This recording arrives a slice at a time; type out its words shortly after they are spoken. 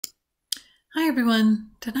everyone,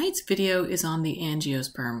 tonight's video is on the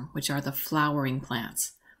angiosperm, which are the flowering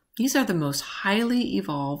plants. These are the most highly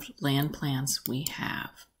evolved land plants we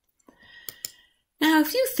have. Now,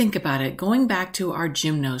 if you think about it, going back to our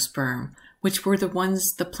gymnosperm, which were the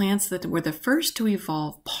plants that were the first to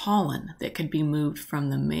evolve pollen that could be moved from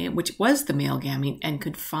the male, which was the male gamete, and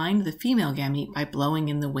could find the female gamete by blowing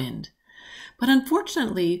in the wind. But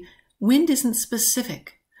unfortunately, wind isn't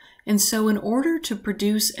specific. And so in order to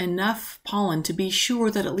produce enough pollen to be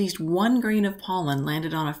sure that at least one grain of pollen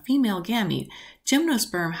landed on a female gamete,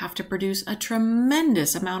 gymnosperm have to produce a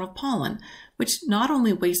tremendous amount of pollen, which not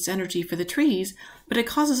only wastes energy for the trees, but it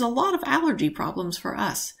causes a lot of allergy problems for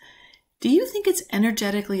us. Do you think it's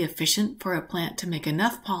energetically efficient for a plant to make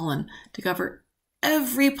enough pollen to cover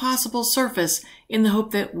every possible surface in the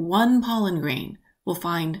hope that one pollen grain will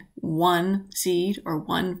find one seed or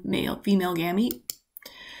one female gamete?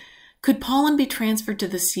 Could pollen be transferred to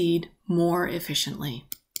the seed more efficiently?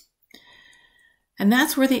 And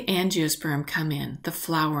that's where the angiosperm come in, the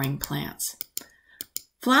flowering plants.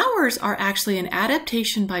 Flowers are actually an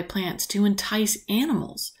adaptation by plants to entice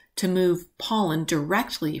animals to move pollen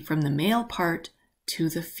directly from the male part to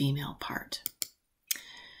the female part.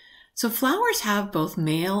 So flowers have both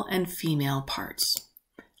male and female parts.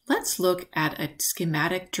 Let's look at a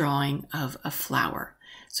schematic drawing of a flower.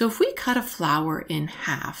 So if we cut a flower in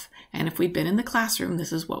half, and if we'd been in the classroom,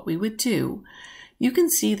 this is what we would do, you can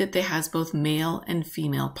see that it has both male and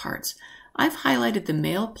female parts. I've highlighted the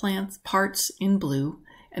male plant parts in blue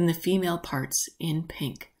and the female parts in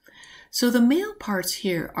pink. So the male parts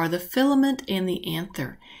here are the filament and the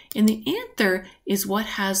anther. And the anther is what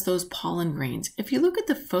has those pollen grains. If you look at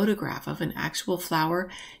the photograph of an actual flower,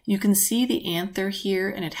 you can see the anther here,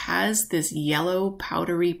 and it has this yellow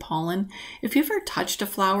powdery pollen. If you ever touched a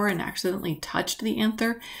flower and accidentally touched the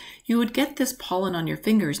anther, you would get this pollen on your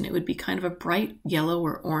fingers, and it would be kind of a bright yellow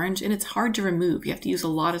or orange, and it's hard to remove. You have to use a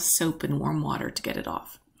lot of soap and warm water to get it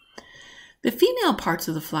off. The female parts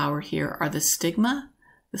of the flower here are the stigma,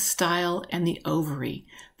 the style, and the ovary.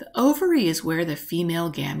 The ovary is where the female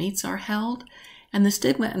gametes are held, and the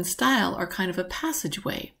stigma and style are kind of a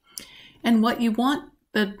passageway. And what you want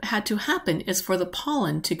that had to happen is for the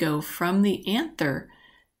pollen to go from the anther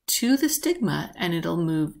to the stigma, and it'll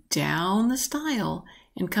move down the style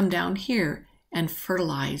and come down here and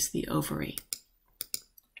fertilize the ovary.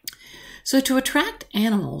 So to attract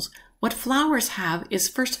animals, what flowers have is,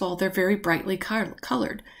 first of all, they're very brightly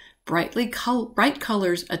colored. Bright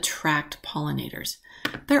colors attract pollinators.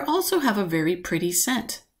 They also have a very pretty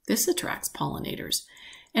scent. This attracts pollinators.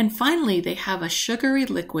 And finally, they have a sugary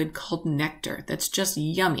liquid called nectar that's just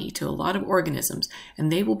yummy to a lot of organisms,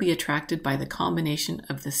 and they will be attracted by the combination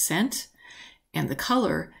of the scent and the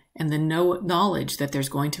color and the knowledge that there's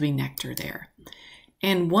going to be nectar there.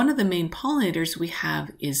 And one of the main pollinators we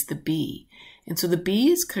have is the bee. And so the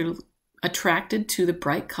bee is attracted to the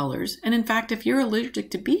bright colors. And in fact, if you're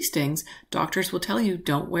allergic to bee stings, doctors will tell you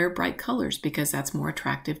don't wear bright colors because that's more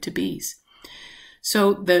attractive to bees.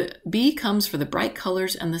 So the bee comes for the bright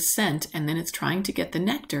colors and the scent, and then it's trying to get the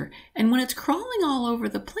nectar. And when it's crawling all over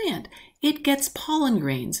the plant, it gets pollen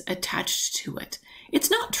grains attached to it.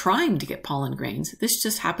 It's not trying to get pollen grains. This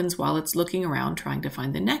just happens while it's looking around trying to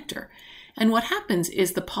find the nectar. And what happens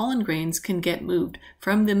is the pollen grains can get moved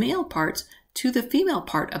from the male parts to the female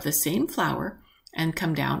part of the same flower and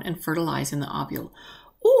come down and fertilize in the ovule.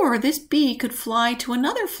 Or this bee could fly to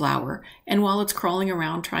another flower, and while it's crawling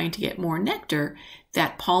around trying to get more nectar,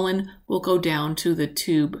 that pollen will go down to the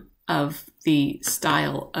tube of the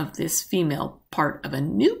style of this female part of a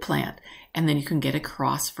new plant, and then you can get a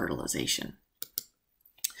cross-fertilization.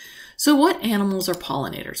 So what animals are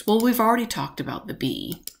pollinators? Well, we've already talked about the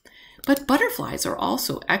bee, but butterflies are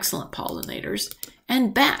also excellent pollinators.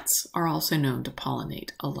 And bats are also known to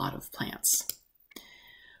pollinate a lot of plants.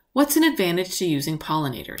 What's an advantage to using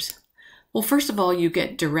pollinators? Well, first of all, you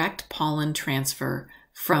get direct pollen transfer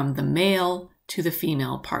from the male to the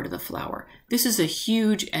female part of the flower. This is a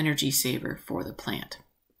huge energy saver for the plant.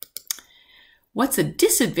 What's a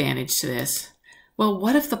disadvantage to this? Well,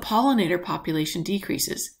 what if the pollinator population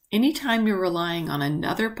decreases? Anytime you're relying on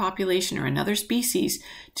another population or another species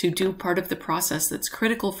to do part of the process that's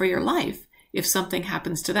critical for your life, if something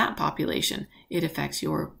happens to that population, it affects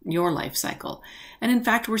your life cycle. And in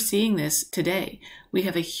fact, we're seeing this today. We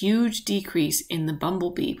have a huge decrease in the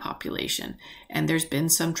bumblebee population, and there's been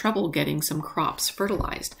some trouble getting some crops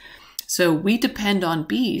fertilized. So we depend on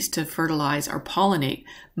bees to fertilize or pollinate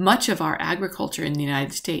much of our agriculture in the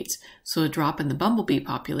United States. So a drop in the bumblebee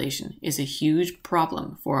population is a huge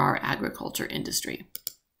problem for our agriculture industry.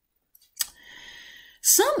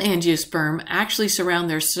 Some angiosperm actually surround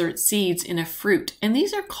their seeds in a fruit, and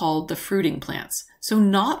these are called the fruiting plants. So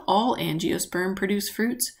not all angiosperm produce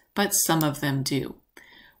fruits, but some of them do.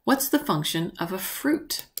 What's the function of a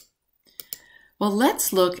fruit? Well,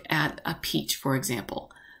 let's look at a peach, for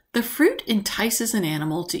example. The fruit entices an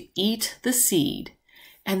animal to eat the seed,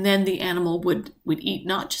 and then the animal would eat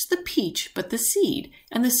not just the peach, but the seed,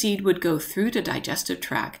 and the seed would go through the digestive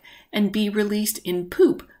tract and be released in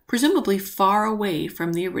poop, presumably far away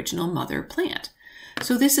from the original mother plant.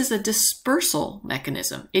 So this is a dispersal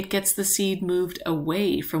mechanism. It gets the seed moved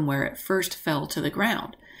away from where it first fell to the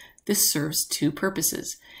ground. This serves two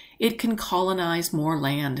purposes. It can colonize more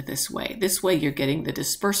land this way. This way you're getting the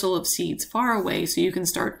dispersal of seeds far away so you can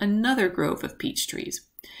start another grove of peach trees.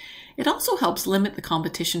 It also helps limit the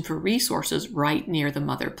competition for resources right near the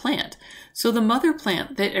mother plant. So the mother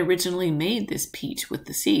plant that originally made this peach with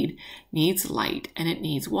the seed needs light and it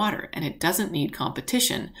needs water, and it doesn't need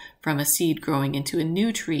competition from a seed growing into a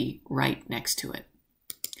new tree right next to it.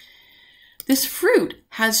 This fruit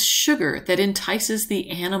has sugar that entices the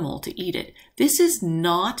animal to eat it. This is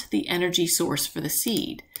not the energy source for the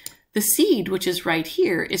seed. The seed, which is right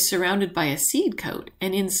here, is surrounded by a seed coat,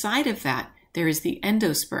 and inside of that there is the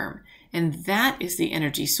endosperm, and that is the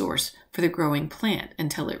energy source for the growing plant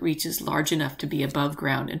until it reaches large enough to be above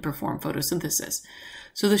ground and perform photosynthesis.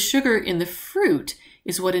 So the sugar in the fruit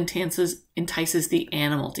is what entices the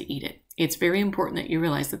animal to eat it. It's very important that you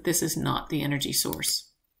realize that this is not the energy source.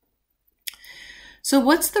 So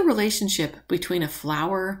what's the relationship between a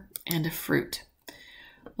flower and a fruit?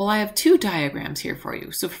 Well, I have two diagrams here for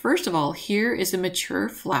you. So first of all, here is a mature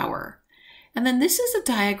flower. And then this is a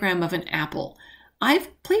diagram of an apple.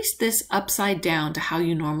 I've placed this upside down to how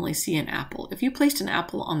you normally see an apple. If you placed an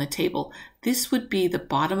apple on the table, this would be the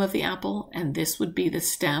bottom of the apple and this would be the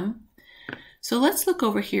stem. So let's look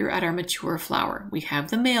over here at our mature flower. We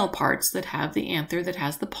have the male parts that have the anther that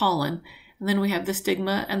has the pollen, and then we have the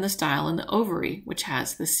stigma and the style and the ovary, which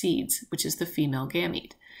has the seeds, which is the female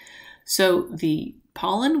gamete. So the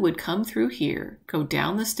pollen would come through here, go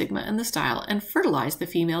down the stigma and the style, and fertilize the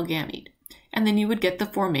female gamete. And then you would get the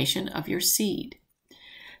formation of your seed.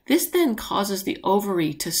 This then causes the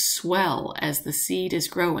ovary to swell as the seed is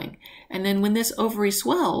growing. And then when this ovary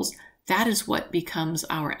swells, that is what becomes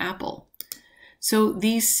our apple. So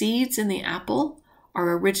these seeds in the apple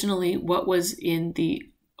are originally what was in the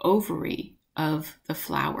ovary of the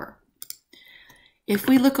flower. If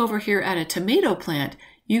we look over here at a tomato plant,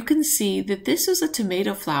 you can see that this is a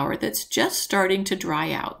tomato flower that's just starting to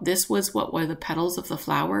dry out. This was what were the petals of the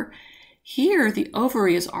flower. Here, the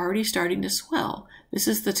ovary is already starting to swell. This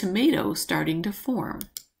is the tomato starting to form.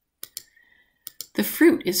 The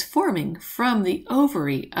fruit is forming from the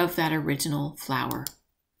ovary of that original flower.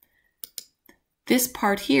 This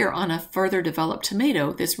part here on a further developed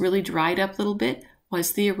tomato, this really dried up a little bit,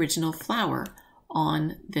 was the original flower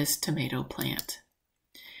on this tomato plant.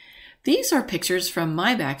 These are pictures from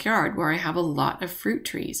my backyard where I have a lot of fruit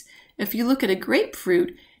trees. If you look at a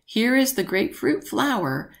grapefruit, here is the grapefruit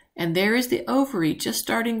flower, and there is the ovary just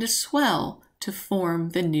starting to swell to form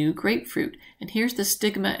the new grapefruit. And here's the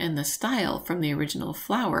stigma and the style from the original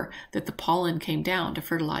flower that the pollen came down to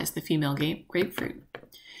fertilize the female grapefruit.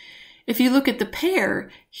 If you look at the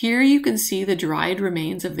pear, here you can see the dried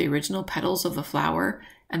remains of the original petals of the flower,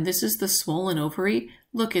 and this is the swollen ovary.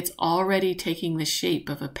 Look, it's already taking the shape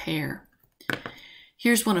of a pear.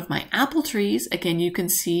 Here's one of my apple trees. Again, you can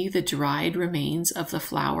see the dried remains of the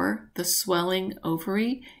flower, the swelling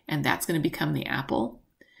ovary, and that's going to become the apple.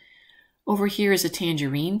 Over here is a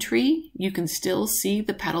tangerine tree. You can still see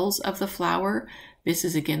the petals of the flower. This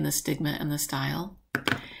is again the stigma and the style.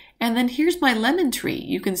 And then here's my lemon tree.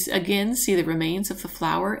 You can again see the remains of the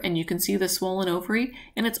flower, and you can see the swollen ovary,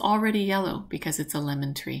 and it's already yellow because it's a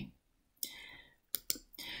lemon tree.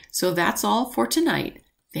 So that's all for tonight.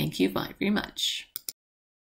 Thank you very much.